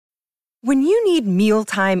When you need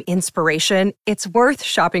mealtime inspiration, it's worth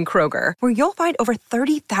shopping Kroger, where you'll find over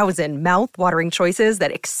 30,000 mouth-watering choices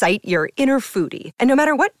that excite your inner foodie. And no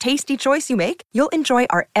matter what tasty choice you make, you'll enjoy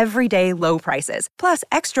our everyday low prices, plus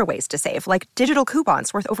extra ways to save, like digital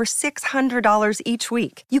coupons worth over $600 each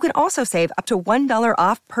week. You can also save up to $1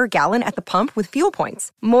 off per gallon at the pump with fuel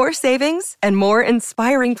points. More savings and more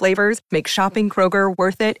inspiring flavors make shopping Kroger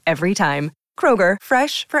worth it every time. Kroger,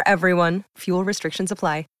 fresh for everyone. Fuel restrictions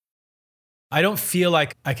apply. I don't feel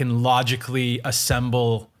like I can logically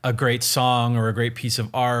assemble a great song or a great piece of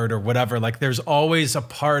art or whatever. Like there's always a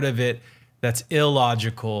part of it that's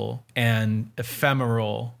illogical and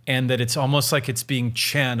ephemeral, and that it's almost like it's being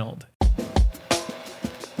channeled.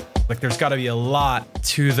 Like there's got to be a lot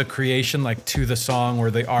to the creation, like to the song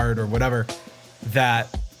or the art or whatever, that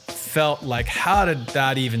felt like, how did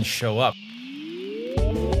that even show up?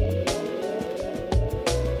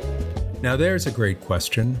 Now there's a great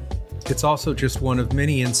question. It's also just one of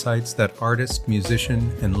many insights that artist,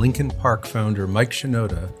 musician, and Linkin Park founder Mike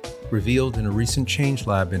Shinoda revealed in a recent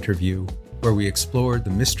ChangeLab interview where we explored the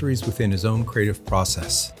mysteries within his own creative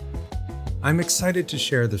process. I'm excited to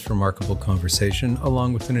share this remarkable conversation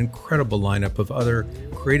along with an incredible lineup of other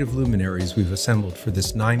creative luminaries we've assembled for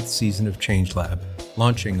this 9th season of ChangeLab,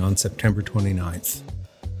 launching on September 29th.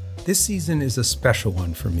 This season is a special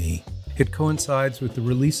one for me. It coincides with the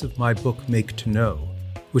release of my book, Make to Know,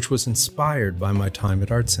 which was inspired by my time at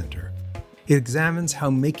Art Center. It examines how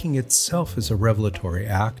making itself is a revelatory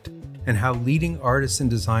act and how leading artists and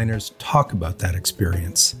designers talk about that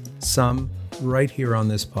experience, some right here on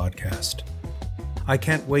this podcast. I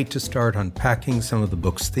can't wait to start unpacking some of the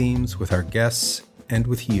book's themes with our guests and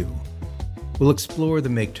with you. We'll explore the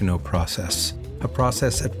Make to Know process, a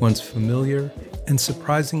process at once familiar and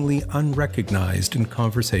surprisingly unrecognized in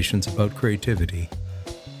conversations about creativity.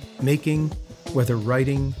 Making, whether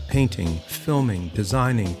writing, painting, filming,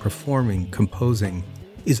 designing, performing, composing,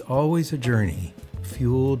 is always a journey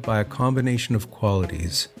fueled by a combination of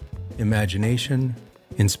qualities: imagination,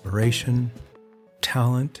 inspiration,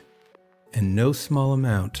 talent, and no small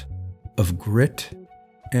amount of grit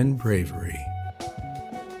and bravery.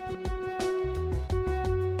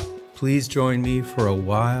 Please join me for a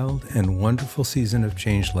wild and wonderful season of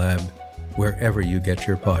ChangeLab wherever you get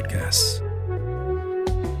your podcasts.